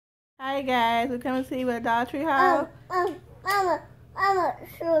Hi guys, we're coming to see you at Dollar Tree haul. Mama,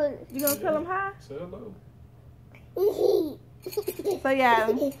 sure. You gonna tell them hi? Say hello. So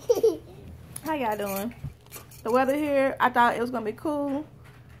yeah, how y'all doing? The weather here, I thought it was gonna be cool.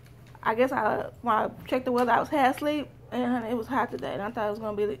 I guess when I checked the weather, I was half asleep, and it was hot today, and I thought it was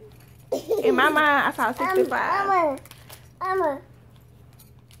gonna be. In my mind, I saw 65.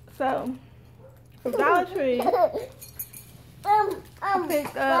 So, from Dollar Tree, I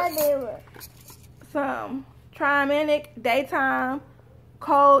picked up some Triaminic Daytime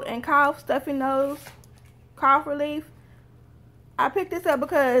Cold and Cough Stuffy Nose Cough Relief. I picked this up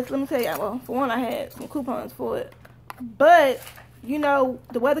because, let me tell you, well, for one, I had some coupons for it. But, you know,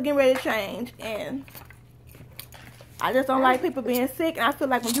 the weather getting ready to change, and I just don't like people being sick. And I feel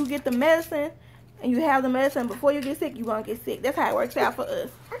like when you get the medicine, and you have the medicine before you get sick, you're going to get sick. That's how it works out for us.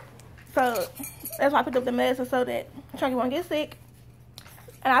 So, that's why I picked up the medicine, so that Chunky won't get sick.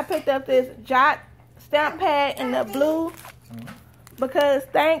 And I picked up this Jot stamp pad in the blue, because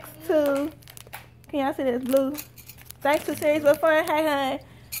thanks to, can y'all see this blue? Thanks to Series with Fun, hey hun,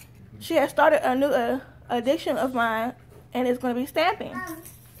 she has started a new addiction of mine, and it's going to be stamping.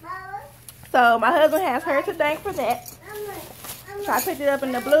 So my husband has her to thank for that. So I picked it up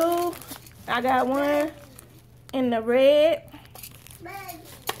in the blue. I got one in the red,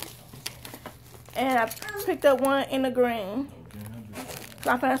 and I picked up one in the green. So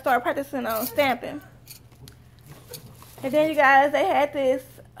I'm going to start practicing on stamping. And then you guys, they had this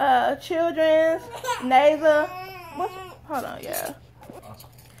children's nasal. Hold on, yeah.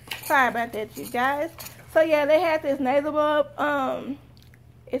 Sorry about that, you guys. So yeah, they had this nasal rub.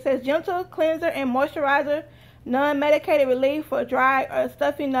 It says gentle cleanser and moisturizer, non-medicated relief for dry or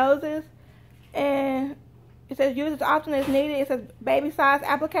stuffy noses. And it says use as often as needed. It says baby size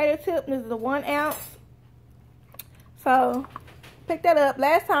applicator tip. This is a 1 ounce. So pick that up.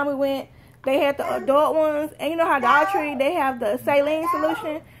 Last time we went, they had the adult ones, and you know how Dollar Tree, they have the saline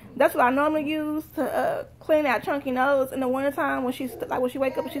solution. That's what I normally use to clean out Chunky nose in the wintertime when she's when she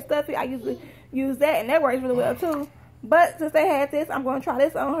wake up and she's stuffy. I usually use that, and that works really well too. But since they had this, I'm going to try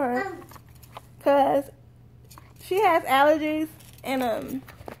this on her, because she has allergies, and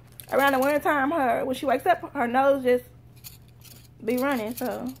around the wintertime, when she wakes up, her nose just be running.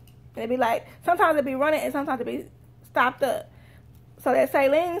 So it'd be like, sometimes it'd be running and sometimes it'd be stopped up. So that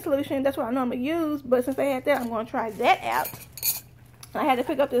saline solution, that's what I normally use. But since they had that, I'm going to try that out. I had to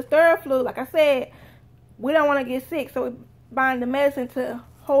pick up this Theraflu. Like I said, we don't want to get sick, so we're buying the medicine to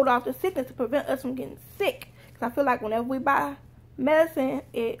hold off the sickness, to prevent us from getting sick. Because I feel like whenever we buy medicine,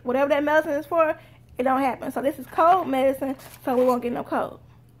 whatever that medicine is for, it don't happen. So this is cold medicine, so we won't get no cold.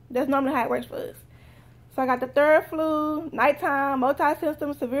 That's normally how it works for us. So I got the Theraflu, nighttime,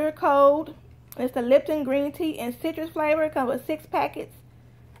 multi-system, severe cold. It's the Lipton green tea and citrus flavor. It comes with 6 packets.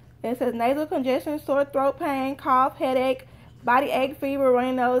 It says nasal congestion, sore throat pain, cough, headache, body ache, fever,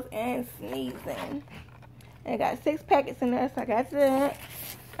 runny nose, and sneezing. And it got 6 packets in there, so I got that.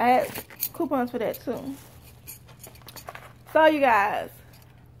 I had coupons for that too. So you guys,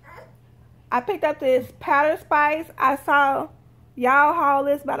 I picked up this powder spice. I saw y'all haul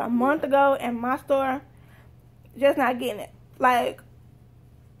this about a month ago in my store. Just not getting it. Like,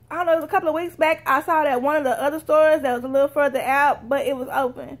 I don't know, it was a couple of weeks back, I saw that one of the other stores that was a little further out, but it was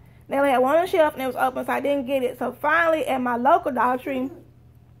open. They only had one on the shelf and it was open, so I didn't get it. So finally, at my local Dollar Tree,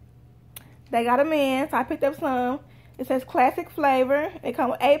 they got them in, so I picked up some. It says classic flavor. They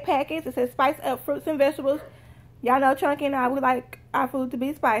come with 8 packets. It says spice up fruits and vegetables. Y'all know Chunky and I, we like our food to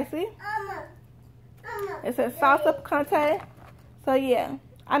be spicy. It says salsa picante. So yeah,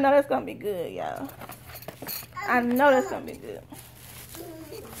 I know that's gonna be good, y'all. I know that's gonna be good.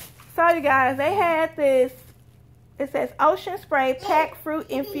 So you guys, they had this. It says Ocean Spray Pack Fruit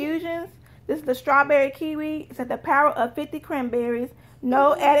Infusions. This is the strawberry kiwi. It says the power of 50 cranberries.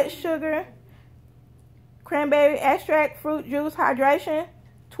 No added sugar. Cranberry extract, fruit juice, hydration.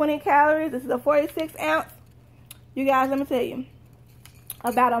 20 calories. This is a 46 ounce. You guys, let me tell you.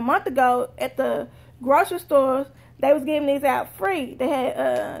 About a month ago at the grocery stores, they was giving these out free. They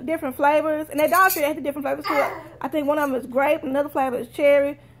had different flavors. And at Dollar Tree, they had the different flavors too. I think one of them is grape. Another flavor is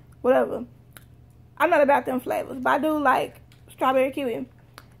cherry. Whatever. I'm not about them flavors, but I do like strawberry kiwi.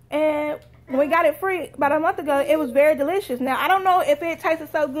 And when we got it free about a month ago, it was very delicious. Now, I don't know if it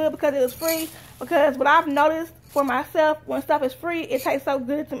tasted so good because it was free, because what I've noticed for myself, when stuff is free, it tastes so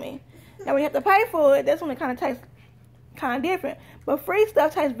good to me. Now, when you have to pay for it, that's when it kind of tastes kind of different. But free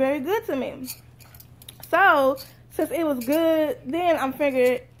stuff tastes very good to me. So, since it was good, then I'm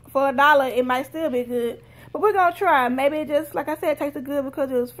figuring for $1, it might still be good. But we're going to try. Maybe it just, like I said, tasted good because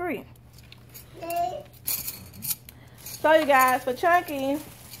it was free. So you guys, for Chunky,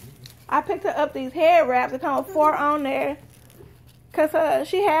 I picked her up these head wraps. It come with 4 on there. Because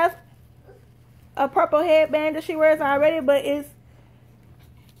she has a purple headband that she wears already, but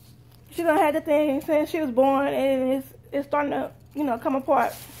she done had the thing since she was born, and it's starting to, you know, come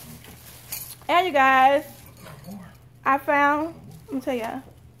apart. And you guys, I found, let me tell y'all.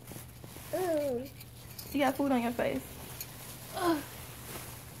 You got food on your face.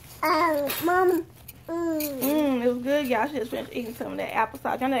 Mama. It was good, y'all. She just finished eating some of that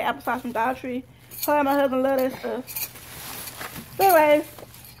applesauce. Y'all know that applesauce from Dollar Tree. Her and my husband love that stuff. So anyways,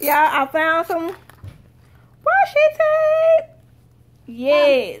 y'all, I found some washi tape.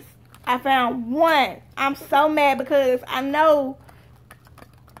 Yes, I found one. I'm so mad because I know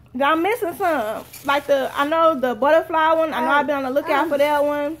that I'm missing some. Like I know the butterfly one. I know I've been on the lookout for that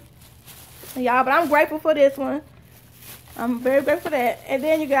one. Y'all, but I'm grateful for this one. I'm very grateful for that. And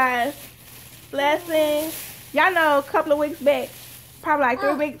then you guys, last thing, y'all know a couple of weeks back, probably like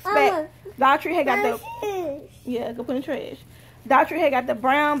 3 weeks back, Dollar Tree had got the, yeah, go put in the trash. Dollar Tree had got the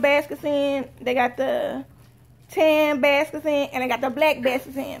brown baskets in, they got the tan baskets in, and they got the black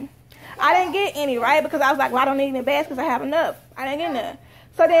baskets in. I didn't get any, right? Because I was like, well, I don't need any baskets, I have enough. I didn't get none.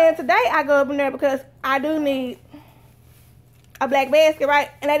 So then today I go up in there because I do need a black basket, right?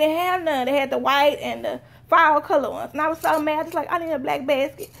 And they didn't have none. They had the white and the fall color ones. And I was so mad, just like, I need a black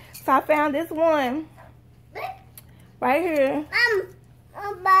basket. So I found this one right here.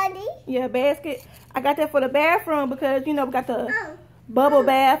 Buddy. Yeah, basket. I got that for the bathroom because, you know, we got the bubble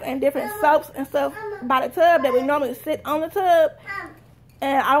bath and different soaps and stuff by the tub that we normally sit on the tub.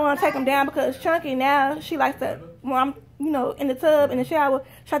 And I don't want to take them down because Chunky now, she likes to, when I'm, you know, in the tub, in the shower,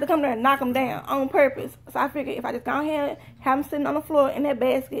 she has to come there and knock them down on purpose. So I figured if I just go ahead and have them sitting on the floor in that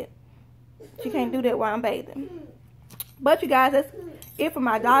basket, she can't do that while I'm bathing. But you guys, that's it for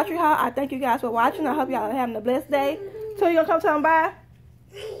my Dollar Tree haul. I thank you guys for watching. I hope y'all are having a blessed day. So you gonna come tell them bye?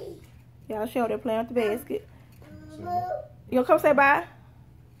 Y'all show they're playing with the basket. You gonna come say bye?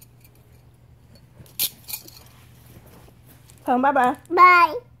 Tell them bye-bye.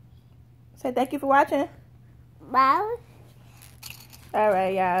 Bye. Say thank you for watching. Bye. All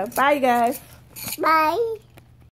right, y'all. Bye, you guys. Bye.